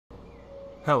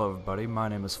Hello everybody, my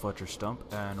name is Fletcher Stump,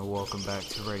 and welcome back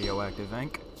to Radioactive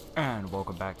Inc., and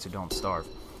welcome back to Don't Starve.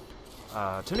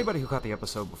 To anybody who caught the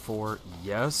episode before,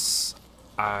 yes,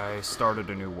 I started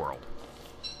a new world.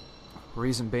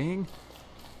 Reason being,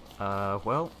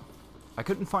 well, I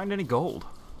couldn't find any gold.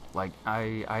 Like,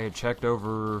 I had checked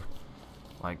over,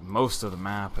 like, most of the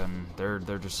map, and there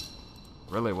just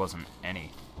really wasn't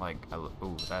any. Like,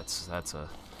 ooh, that's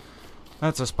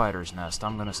a spider's nest.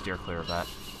 I'm gonna steer clear of that.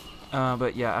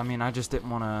 But yeah, I mean, I just didn't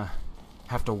want to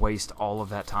have to waste all of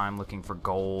that time looking for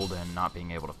gold and not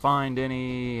being able to find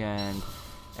any, and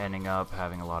ending up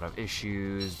having a lot of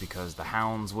issues because the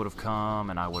hounds would have come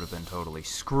and I would have been totally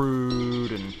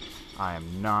screwed, and I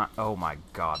am not... Oh my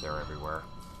god, they're everywhere.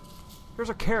 There's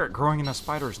a carrot growing in a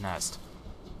spider's nest.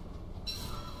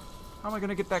 How am I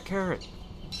going to get that carrot?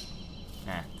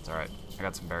 Nah, it's alright. I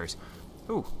got some berries.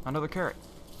 Ooh, another carrot.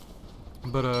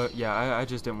 But, yeah, I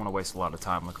just didn't want to waste a lot of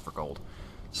time looking for gold.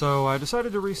 So I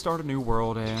decided to restart a new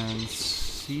world and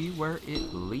see where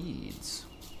it leads.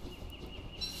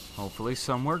 Hopefully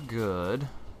somewhere good.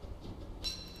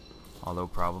 Although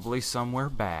probably somewhere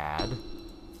bad.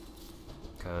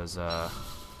 Because,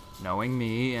 knowing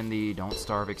me and the Don't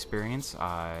Starve experience,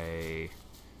 I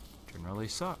generally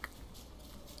suck.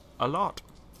 A lot.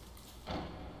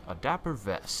 A dapper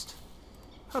vest.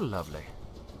 How lovely.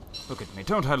 Look at me.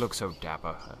 Don't I look so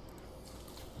dapper?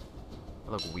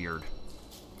 I look weird.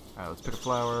 Alright, let's pick a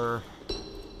flower.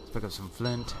 Let's pick up some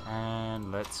flint.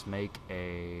 And let's make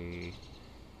a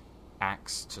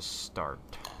axe to start.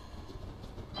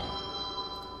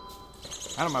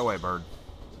 Out of my way, bird.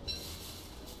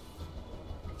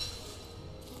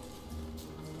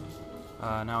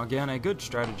 Now again, a good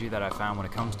strategy that I found when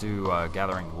it comes to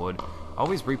gathering wood,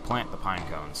 always replant the pine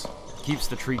cones. Keeps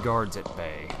the tree guards at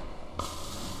bay.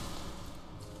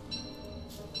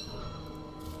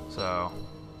 So,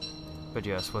 but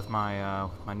yes, with my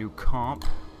my new comp,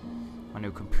 my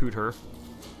new computer,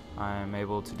 I'm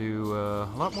able to do a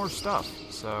lot more stuff.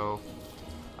 So,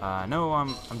 I know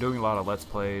I'm doing a lot of Let's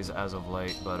Plays as of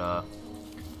late, but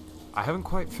I haven't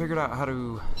quite figured out how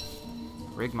to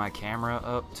rig my camera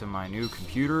up to my new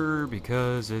computer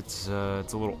because it's a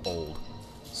little old.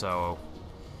 So,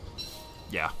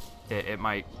 yeah, it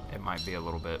might be a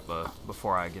little bit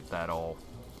before I get that all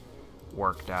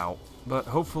worked out, but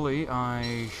hopefully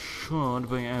I should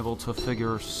be able to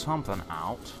figure something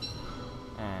out.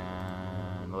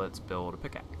 And let's build a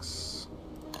pickaxe.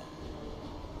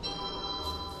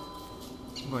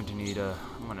 I'm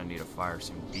gonna need to fire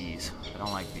some bees. I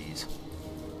don't like bees.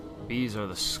 Bees are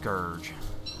the scourge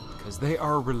because they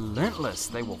are relentless.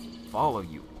 They will follow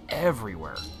you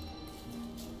everywhere.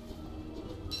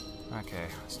 Okay,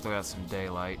 still got some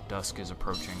daylight. Dusk is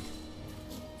approaching.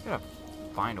 Gotta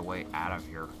find a way out of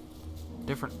here.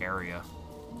 Different area.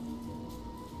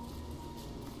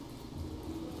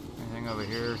 Anything over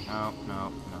here? No,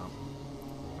 no, no.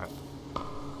 Alright.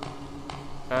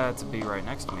 That's a bee right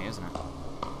next to me, isn't it?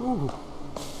 Ooh.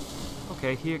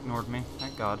 Okay, he ignored me.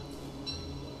 Thank God.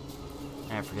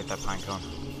 Forget that pine cone.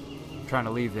 I'm trying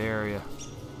to leave the area.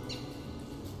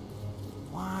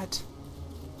 What?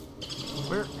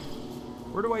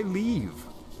 Where do I leave?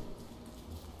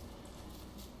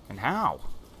 And how?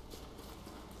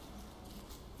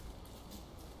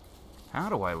 How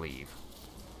do I leave?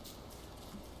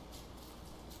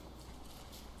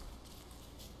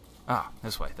 Ah,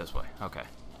 this way, okay.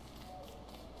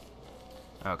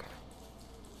 Okay.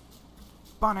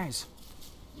 Bunnies!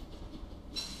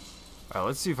 Alright,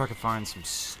 let's see if I can find some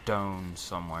stone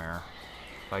somewhere.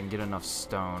 If I can get enough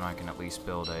stone, I can at least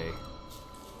build a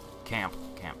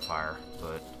campfire,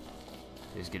 but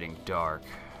it's getting dark,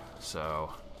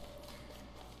 so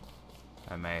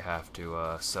I may have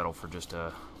to settle for just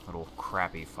a little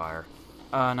crappy fire.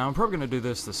 Now I'm probably going to do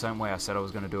this the same way I said I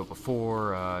was going to do it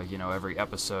before, you know, every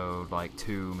episode, like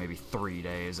 2, maybe 3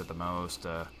 days at the most.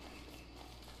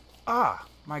 Ah,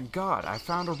 my god, I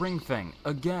found a ring thing,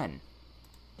 again.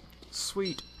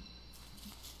 Sweet.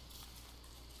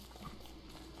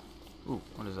 Ooh,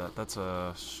 what is that? That's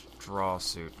a straw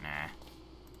suit. Nah.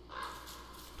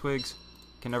 Twigs.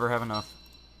 Can never have enough.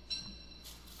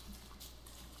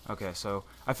 Okay, so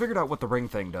I figured out what the ring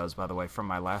thing does, by the way, from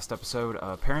my last episode.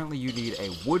 Apparently you need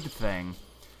a wood thing,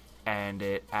 and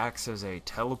it acts as a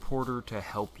teleporter to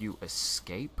help you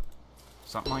escape.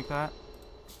 Something like that.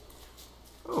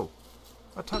 Oh,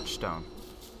 a touchstone.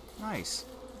 Nice.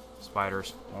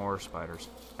 Spiders. More spiders.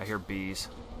 I hear bees.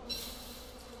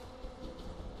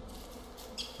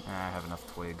 I have enough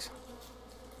twigs.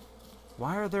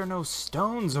 Why are there no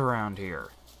stones around here?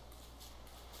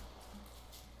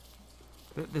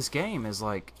 This game is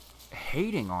like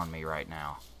hating on me right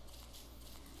now.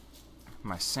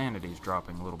 my sanity's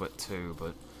dropping a little bit too,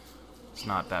 but it's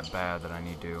not that bad that I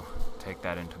need to take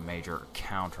that into major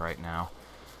account right now.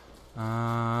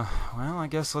 Well, I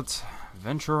guess let's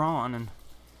venture on and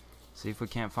see if we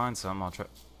can't find some. I'll try...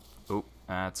 Oop,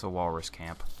 that's a walrus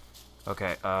camp.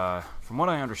 Okay, from what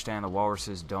I understand, the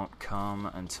walruses don't come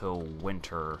until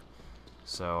winter,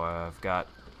 so I've got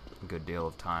a good deal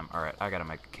of time. Alright, I gotta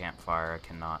make a campfire. I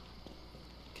cannot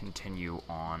continue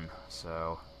on,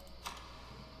 so...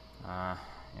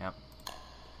 yep.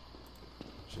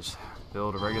 Just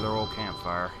build a regular old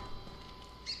campfire.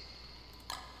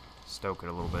 Stoke it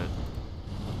a little bit.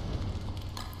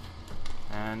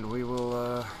 And we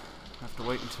will, have to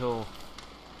wait until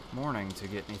morning to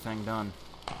get anything done.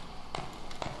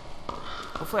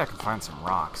 Hopefully I can find some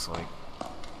rocks, like...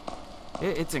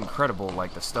 It's incredible,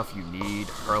 like, the stuff you need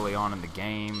early on in the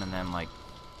game, and then, like,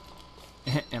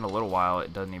 in a little while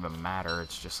it doesn't even matter.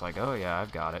 It's just like, oh yeah,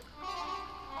 I've got it.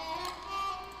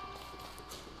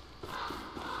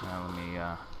 Now let me,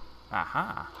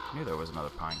 aha! Knew there was another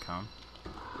pine cone.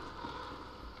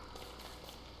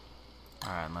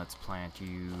 Alright, let's plant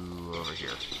you over here.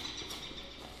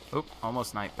 Oop,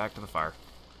 almost night. Back to the fire.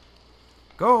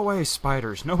 Go away,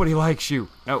 spiders. Nobody likes you.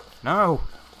 No, no!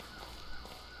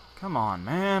 Come on,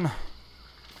 man.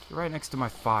 You're right next to my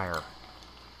fire.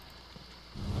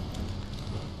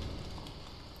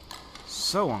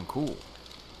 So uncool.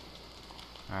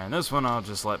 Alright, and this one I'll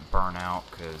just let burn out,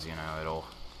 because, you know, it'll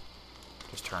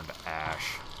just turn to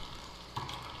ash.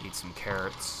 Eat some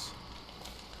carrots.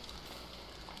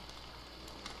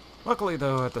 Luckily,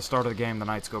 though, at the start of the game, the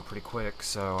nights go pretty quick,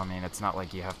 so, I mean, it's not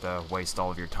like you have to waste all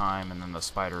of your time, and then the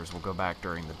spiders will go back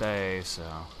during the day, so...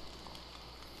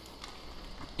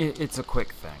 It's a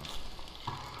quick thing.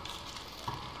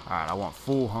 Alright, I want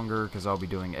full hunger, because I'll be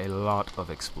doing a lot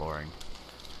of exploring.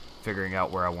 Figuring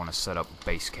out where I want to set up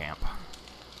base camp.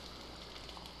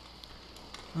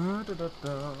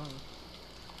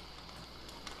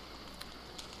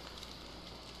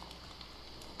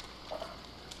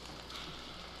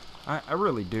 I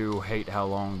really do hate how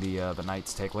long the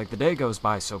nights take. Like, the day goes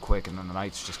by so quick, and then the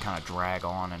nights just kind of drag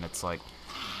on, and it's like,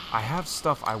 I have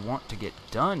stuff I want to get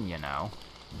done, you know.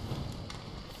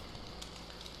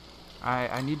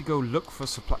 I need to go look for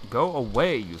supply. Go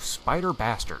away, you spider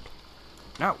bastard.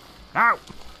 No, no!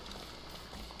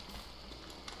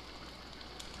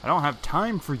 I don't have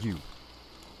time for you.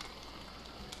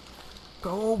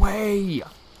 Go away!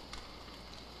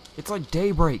 It's like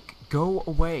daybreak. Go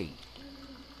away.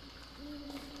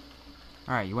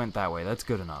 Alright, you went that way. That's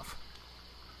good enough.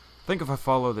 I think if I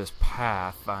follow this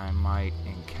path, I might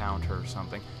encounter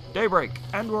something. Daybreak!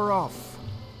 And we're off!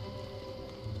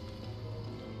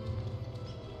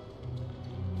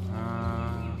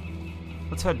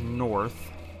 Let's head north.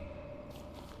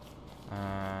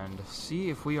 And see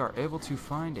if we are able to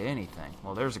find anything.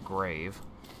 Well, there's a grave.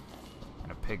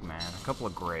 And a pigman. A couple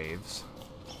of graves.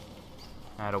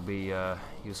 That'll be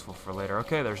useful for later.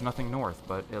 Okay, there's nothing north,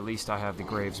 but at least I have the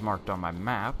graves marked on my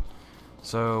map.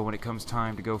 So when it comes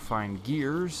time to go find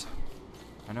gears,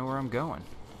 I know where I'm going.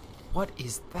 What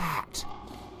is that?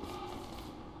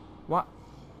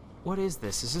 What is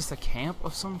this? Is this a camp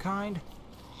of some kind?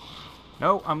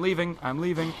 No, I'm leaving. I'm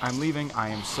leaving. I'm leaving. I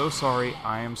am so sorry.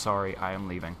 I am sorry. I am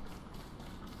leaving.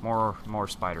 More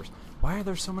spiders. Why are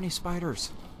there so many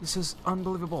spiders? This is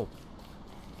unbelievable.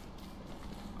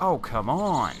 Oh, come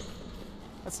on.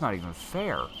 That's not even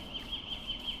fair.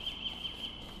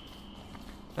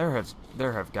 There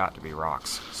have got to be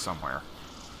rocks somewhere.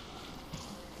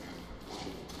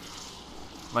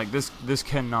 Like, this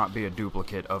cannot be a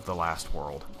duplicate of the last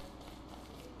world.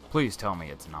 Please tell me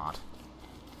it's not.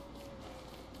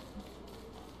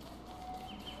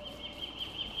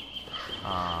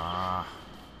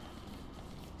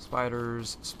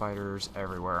 Spiders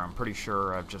everywhere. I'm pretty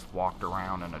sure I've just walked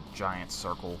around in a giant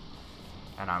circle,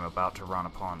 and I'm about to run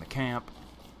upon the camp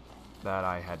that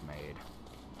I had made.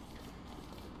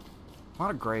 A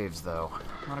lot of graves, though.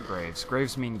 A lot of graves.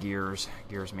 Graves mean gears.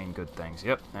 Gears mean good things.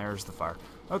 Yep, there's the fire.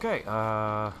 Okay,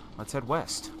 let's head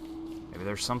west. Maybe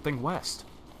there's something west,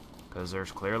 because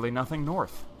there's clearly nothing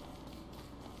north.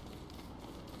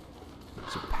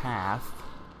 There's a path.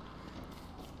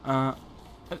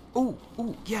 Ooh,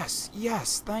 yes,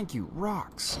 thank you,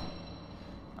 rocks.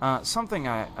 Something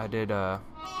I did, but,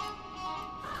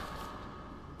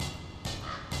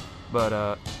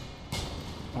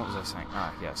 what was I saying?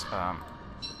 Yes,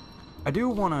 I do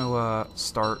want to,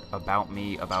 start about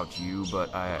me, about you,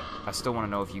 but I still want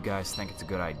to know if you guys think it's a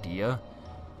good idea,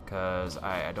 because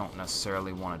I don't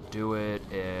necessarily want to do it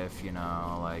if, you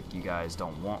know, like, you guys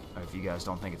don't want, if you guys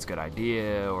don't think it's a good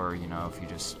idea, or, you know, if you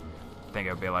just think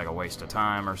it would be like a waste of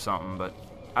time or something, but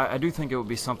I do think it would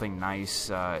be something nice.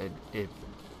 It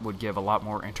would give a lot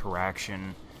more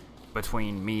interaction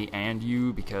between me and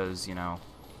you, because, you know,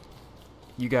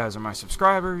 you guys are my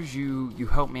subscribers, you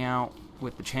help me out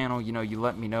with the channel, you know, you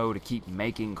let me know to keep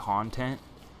making content,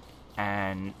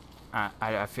 and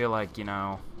I feel like, you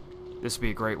know, this would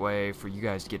be a great way for you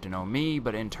guys to get to know me,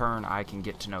 but in turn, I can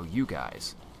get to know you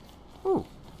guys. Ooh,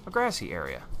 a grassy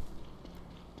area.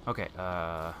 Okay,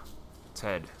 let's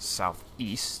head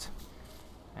southeast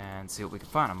and see what we can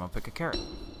find. I'm gonna pick a carrot.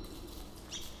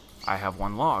 I have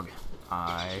 1 log.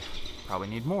 I probably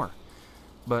need more.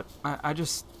 But I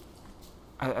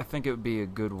think it would be a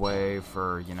good way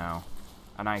for, you know,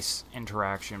 a nice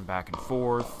interaction back and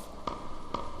forth.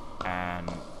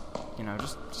 And, you know,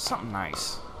 just something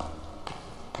nice.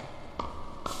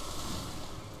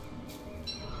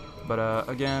 But,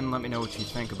 again, let me know what you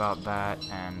think about that,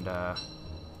 and,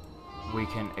 we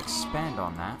can expand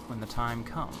on that when the time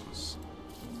comes.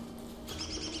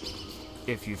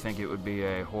 If you think it would be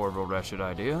a horrible, wretched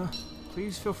idea,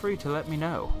 please feel free to let me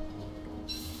know.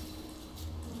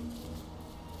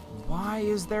 Why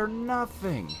is there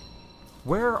nothing?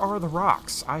 Where are the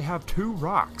rocks? I have 2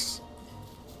 rocks.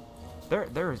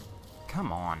 There,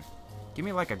 come on. Give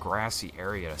me like a grassy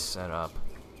area to set up.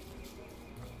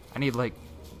 I need, like,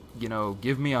 you know,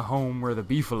 give me a home where the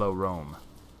beefalo roam.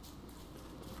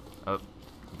 Oh,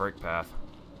 brick path.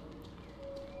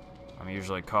 I'm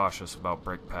usually cautious about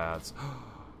brick paths.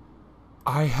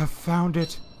 I have found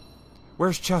it!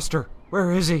 Where's Chester?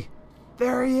 Where is he?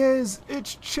 There he is!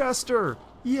 It's Chester!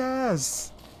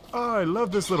 Yes! Oh, I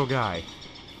love this little guy.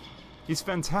 He's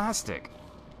fantastic.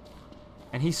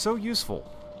 And he's so useful.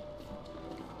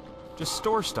 Just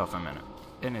store stuff in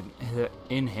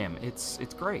him. It's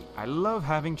great. I love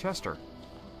having Chester.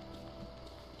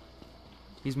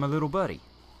 He's my little buddy.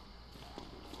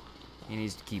 He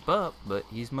needs to keep up, but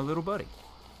he's my little buddy.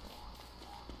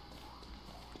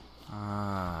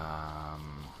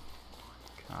 Come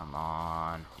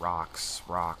on. Rocks.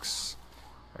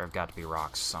 There have got to be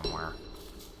rocks somewhere.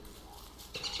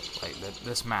 Like,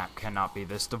 this map cannot be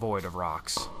this devoid of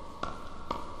rocks.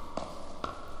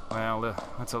 Well,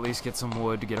 let's at least get some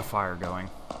wood to get a fire going.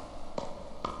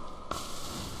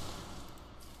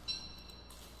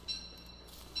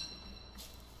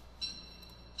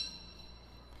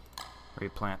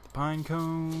 Replant the pine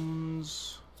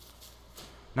cones.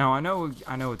 Now, I know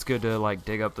it's good to, like,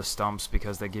 dig up the stumps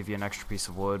because they give you an extra piece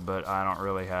of wood, but I don't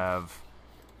really have,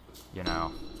 you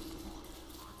know,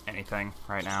 anything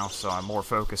right now, so I'm more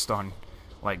focused on,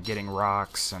 like, getting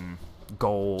rocks and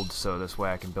gold, so this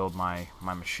way I can build my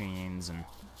machines. And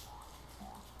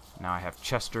now I have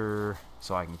Chester,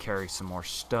 so I can carry some more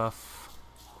stuff.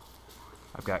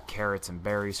 I've got carrots and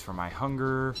berries for my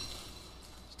hunger.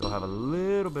 Still have a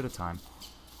little bit of time.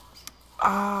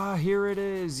 Ah, here it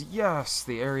is. Yes,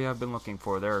 the area I've been looking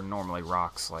for. There are normally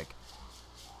rocks, like...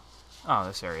 Oh,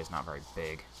 this area is not very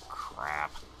big.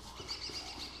 Crap.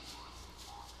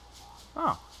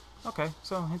 Oh, okay.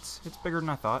 So it's bigger than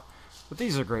I thought. But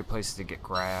these are great places to get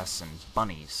grass and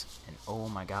bunnies. And oh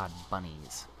my god,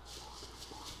 bunnies.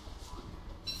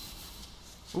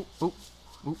 Ooh, ooh,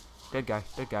 ooh. Dead guy,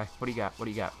 dead guy. What do you got? What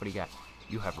do you got? What do you got?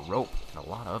 You have a rope and a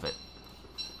lot of it.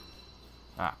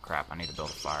 Ah, crap. I need to build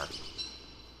a fire.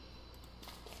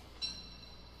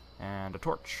 And a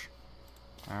torch.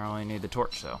 I only need the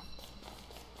torch, though.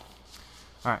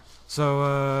 Alright,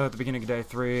 so, at the beginning of day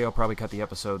 3, I'll probably cut the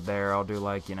episode there. I'll do,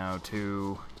 like, you know,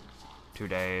 two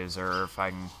days, or if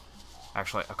I can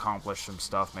actually accomplish some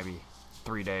stuff, maybe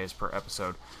 3 days per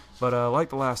episode. But, like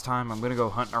the last time, I'm gonna go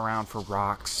hunting around for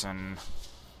rocks, and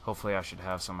hopefully I should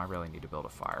have some. I really need to build a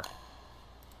fire.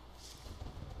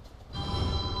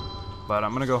 But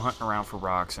I'm gonna go hunting around for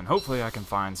rocks, and hopefully I can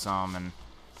find some, and,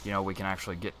 you know, we can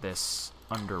actually get this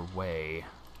underway.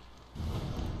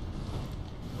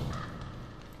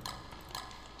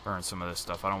 Burn some of this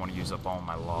stuff. I don't want to use up all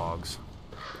my logs.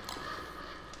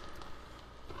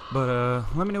 But,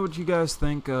 let me know what you guys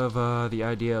think of, the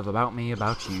idea of About Me,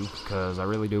 About You, because I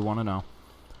really do want to know.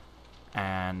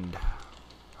 And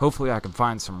hopefully I can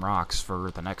find some rocks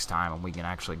for the next time, and we can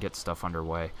actually get stuff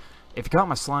underway. If you got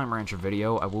my Slime Rancher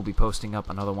video, I will be posting up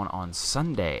another one on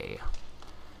Sunday.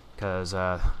 Because,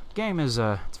 game is,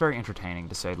 it's very entertaining,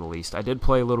 to say the least. I did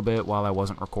play a little bit while I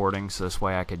wasn't recording, so this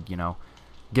way I could, you know,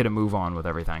 get a move on with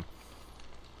everything.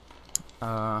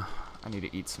 I need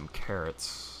to eat some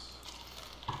carrots.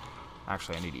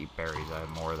 Actually, I need to eat berries. I have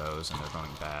more of those, and they're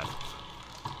going bad.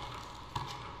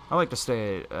 I like to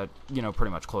stay, you know,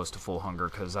 pretty much close to full hunger,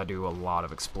 because I do a lot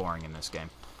of exploring in this game.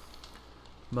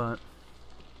 But,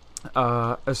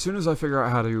 as soon as I figure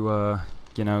out how to,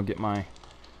 you know, get my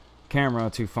camera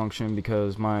to function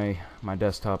because my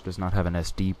desktop does not have an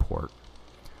SD port.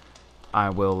 I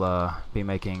will be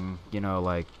making, you know,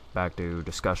 like back to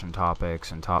discussion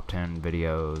topics and top 10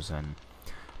 videos and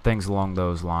things along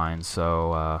those lines.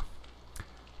 So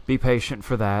be patient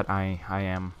for that. I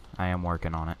am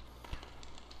working on it.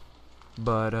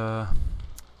 But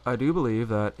I do believe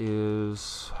that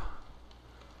is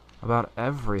about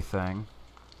everything.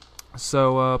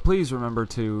 So please remember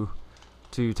to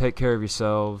take care of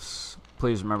yourselves.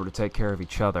 Please remember to take care of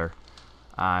each other.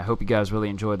 I hope you guys really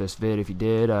enjoyed this vid. If you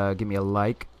did, give me a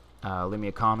like, leave me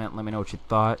a comment, let me know what you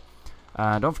thought.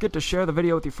 Don't forget to share the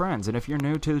video with your friends, and if you're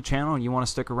new to the channel and you want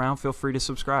to stick around, feel free to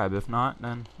subscribe. If not,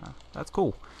 then that's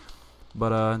cool.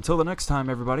 But until the next time,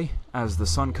 everybody, as the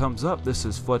sun comes up, this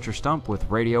is Fletcher Stump with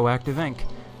Radioactive Inc.,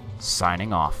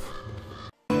 signing off.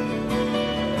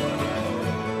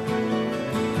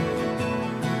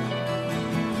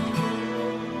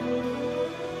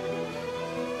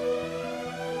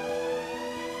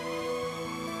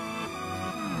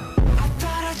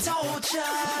 I told ya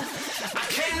I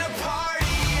came to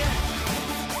party.